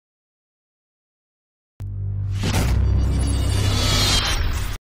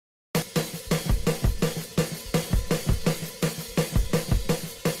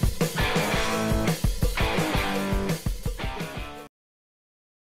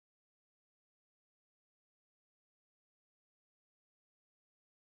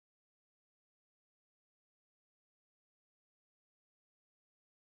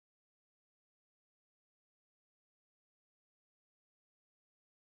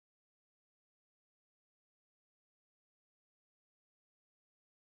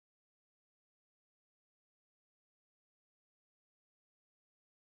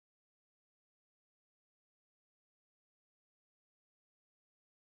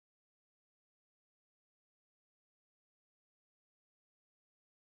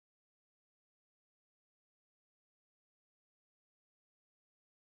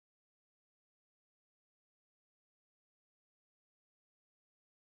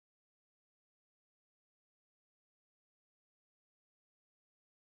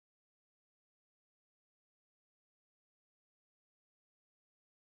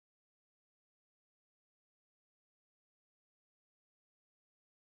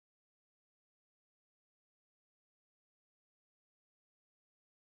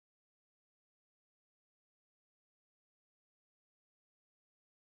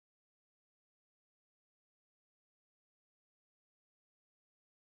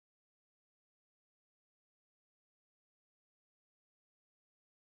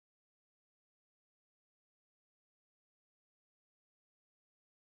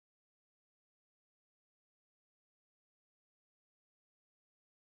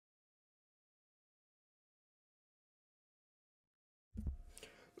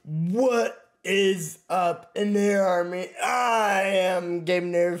What is up in the army? I am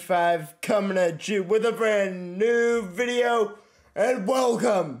Inator5 coming at you with a brand new video and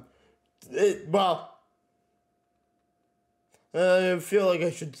welcome. I feel like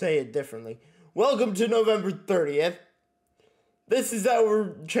I should say it differently. Welcome to November 30th. This is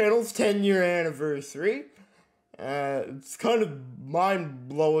our channel's 10-year anniversary. It's kind of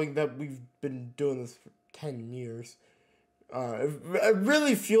mind-blowing that we've been doing this for 10 years. It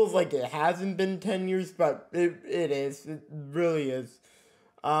really feels like it hasn't been 10 years, but it is. It really is.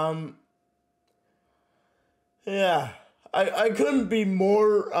 Yeah. I couldn't be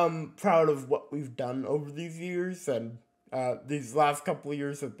more proud of what we've done over these years, and these last couple of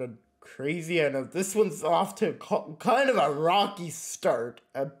years have been crazy. I know this one's off to kind of a rocky start,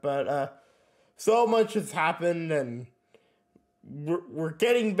 but so much has happened, and we're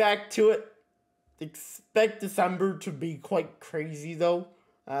getting back to it. Expect December to be quite crazy though,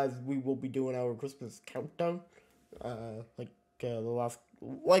 as we will be doing our Christmas countdown, like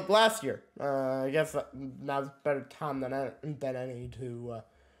last year. I guess now's a better time than any to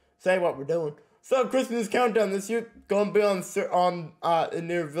say what we're doing. So Christmas countdown this year gonna be on in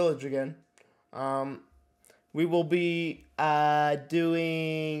near Village again. We will be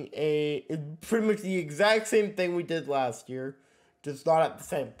doing pretty much the exact same thing we did last year, just not at the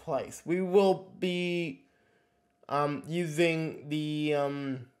same place. We will be using we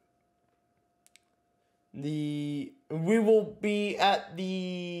will be at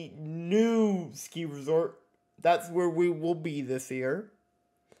the new ski resort. That's where we will be this year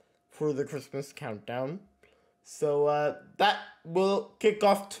for the Christmas countdown. So that will kick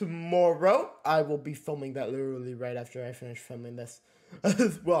off tomorrow. I will be filming that literally right after I finish filming this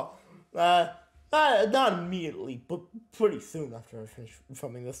as well. Not immediately, but pretty soon after I finish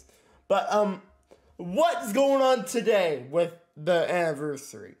filming this. But, what's going on today with the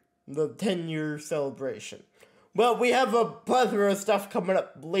anniversary, the 10-year celebration? Well, we have a plethora of stuff coming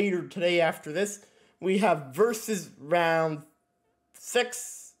up later today after this. We have versus round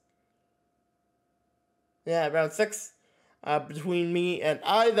 6. Yeah, round 6, between me and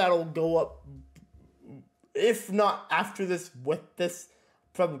I. That'll go up, if not after this, with this.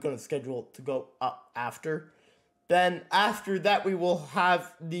 Probably going to schedule it to go up after. Then after that, we will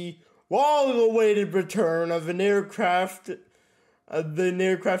have the long-awaited return of an aircraft, the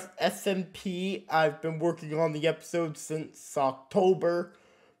aircraft SMP. I've been working on the episode since October,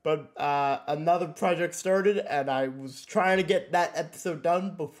 but another project started, and I was trying to get that episode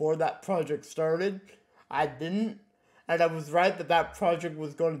done before that project started. I didn't, and I was right that project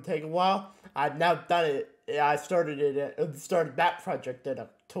was going to take a while. I've now done it. I started that project in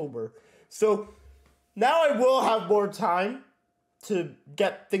October. So now I will have more time to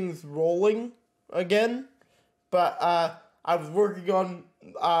get things rolling again. But I was working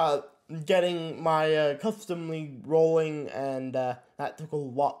on getting my custom league rolling, and that took a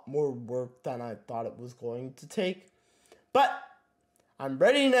lot more work than I thought it was going to take. But I'm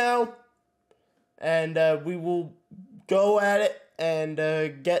ready now, and we will go at it and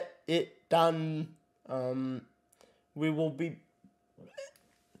get it done. We will be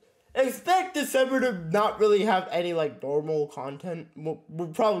expect December to not really have any like normal content. We're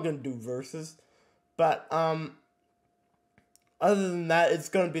probably gonna do verses, but other than that, it's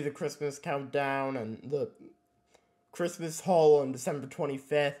gonna be the Christmas countdown and the Christmas haul on December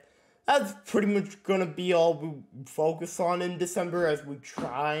 25th. That's pretty much gonna be all we focus on in December as we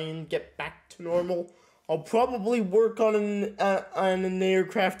try and get back to normal. I'll probably work on an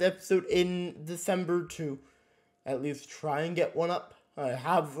aircraft episode in December to at least try and get one up. I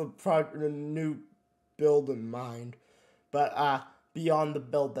have a new build in mind, but beyond the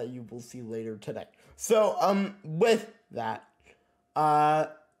build that you will see later today. So with that, to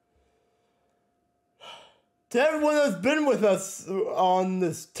everyone that's been with us on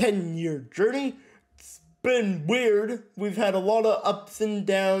this 10-year journey, it's been weird. We've had a lot of ups and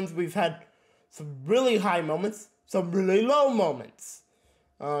downs. We've had some really high moments, some really low moments.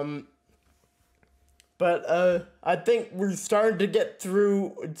 But I think we're starting to get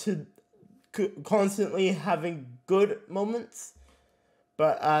through to constantly having good moments.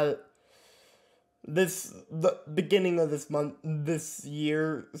 But the beginning of this month, this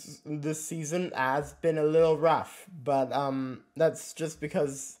year, this season has been a little rough. But that's just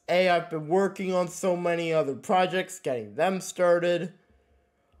because I've been working on so many other projects, getting them started,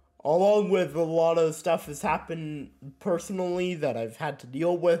 along with a lot of stuff has happened personally that I've had to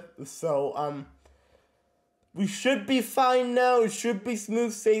deal with. So we should be fine now. It should be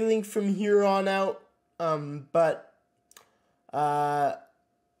smooth sailing from here on out. But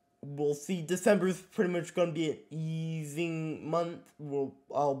we'll see. December's pretty much gonna be an easing month.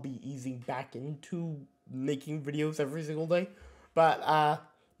 I'll be easing back into making videos every single day. But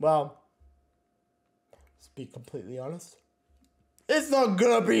well, let's be completely honest. It's not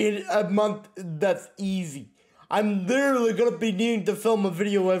gonna be a month that's easy. I'm literally gonna be needing to film a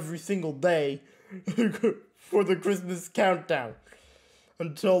video every single day for the Christmas countdown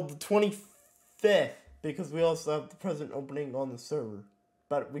until the 25th, because we also have the present opening on the server.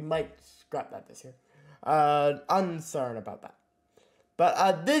 But we might scrap that this year. Uncertain about that. But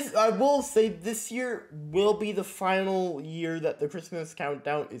I will say this year will be the final year that the Christmas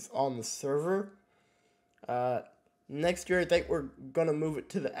countdown is on the server. Next year, I think we're gonna move it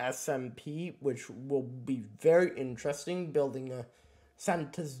to the SMP, which will be very interesting. Building a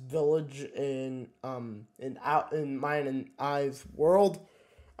Santa's village in mine and I's world.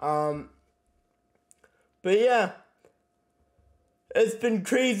 But yeah, it's been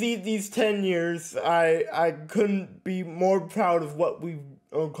crazy these 10 years. I couldn't be more proud of what we've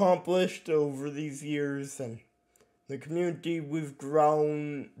accomplished over these years and the community we've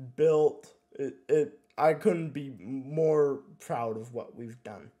grown, built. I couldn't be more proud of what we've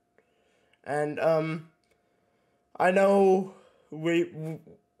done. And I know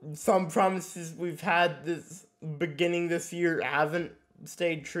some promises we've had this beginning this year haven't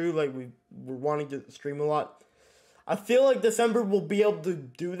stayed true. Like we're wanting to stream a lot. I feel like December will be able to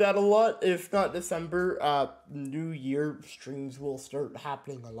do that a lot. If not December, New Year streams will start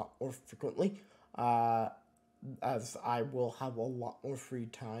happening a lot more frequently. As I will have a lot more free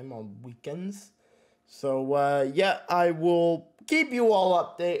time on weekends. So yeah, I will keep you all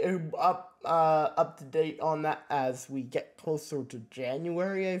up to date on that as we get closer to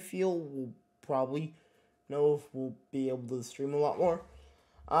January. I feel we'll probably know if we'll be able to stream a lot more.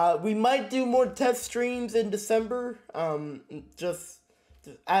 We might do more test streams in December. Just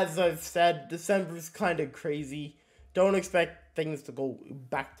as I've said, December's kind of crazy. Don't expect things to go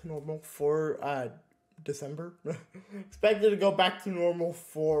back to normal for December. Expect it to go back to normal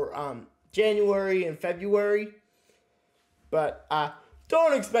for January and February, but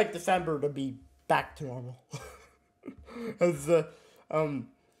don't expect December to be back to normal. As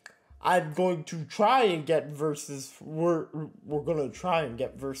I'm going to try and get verses. We're gonna try and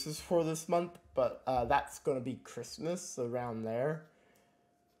get verses for this month, but that's gonna be Christmas around there.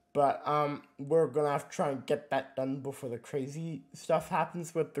 But we're gonna have to try and get that done before the crazy stuff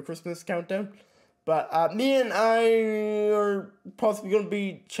happens with the Christmas countdown. But me and I are possibly going to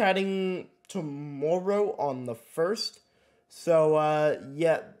be chatting tomorrow on the 1st. So,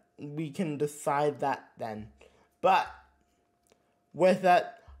 yeah, we can decide that then. But with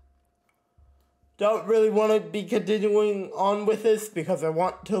that, don't really want to be continuing on with this because I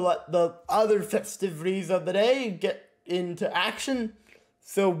want to let the other festivities of the day get into action.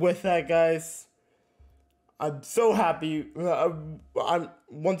 So with that, guys, I'm so happy. I'm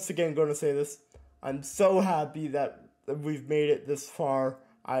once again going to say this. I'm so happy that we've made it this far.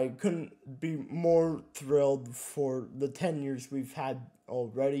 I couldn't be more thrilled for the 10 years we've had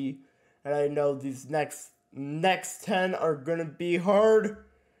already. And I know these next 10 are gonna be hard.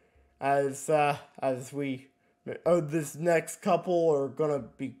 As we this next couple are gonna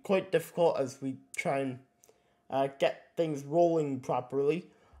be quite difficult as we try and get things rolling properly.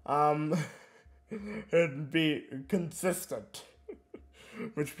 And be consistent.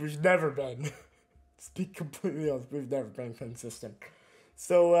 Which we've never been. To be completely honest, we've never been consistent.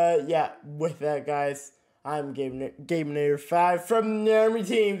 So, yeah, with that, guys, I'm Inator 5 from the Army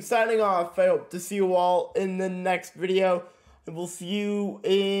team, signing off. I hope to see you all in the next video. And we'll see you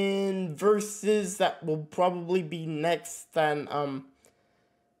in verses that will probably be next than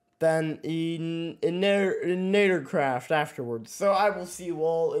in Inatorcraft afterwards. So I will see you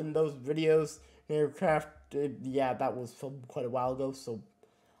all in those videos. Inatorcraft, yeah, that was filmed quite a while ago, so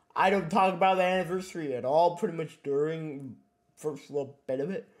I don't talk about the anniversary at all, pretty much during first little bit of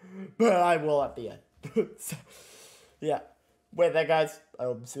it, but I will at the end. So, yeah, with that, guys, I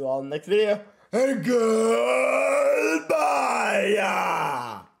hope to see you all in the next video, and goodbye!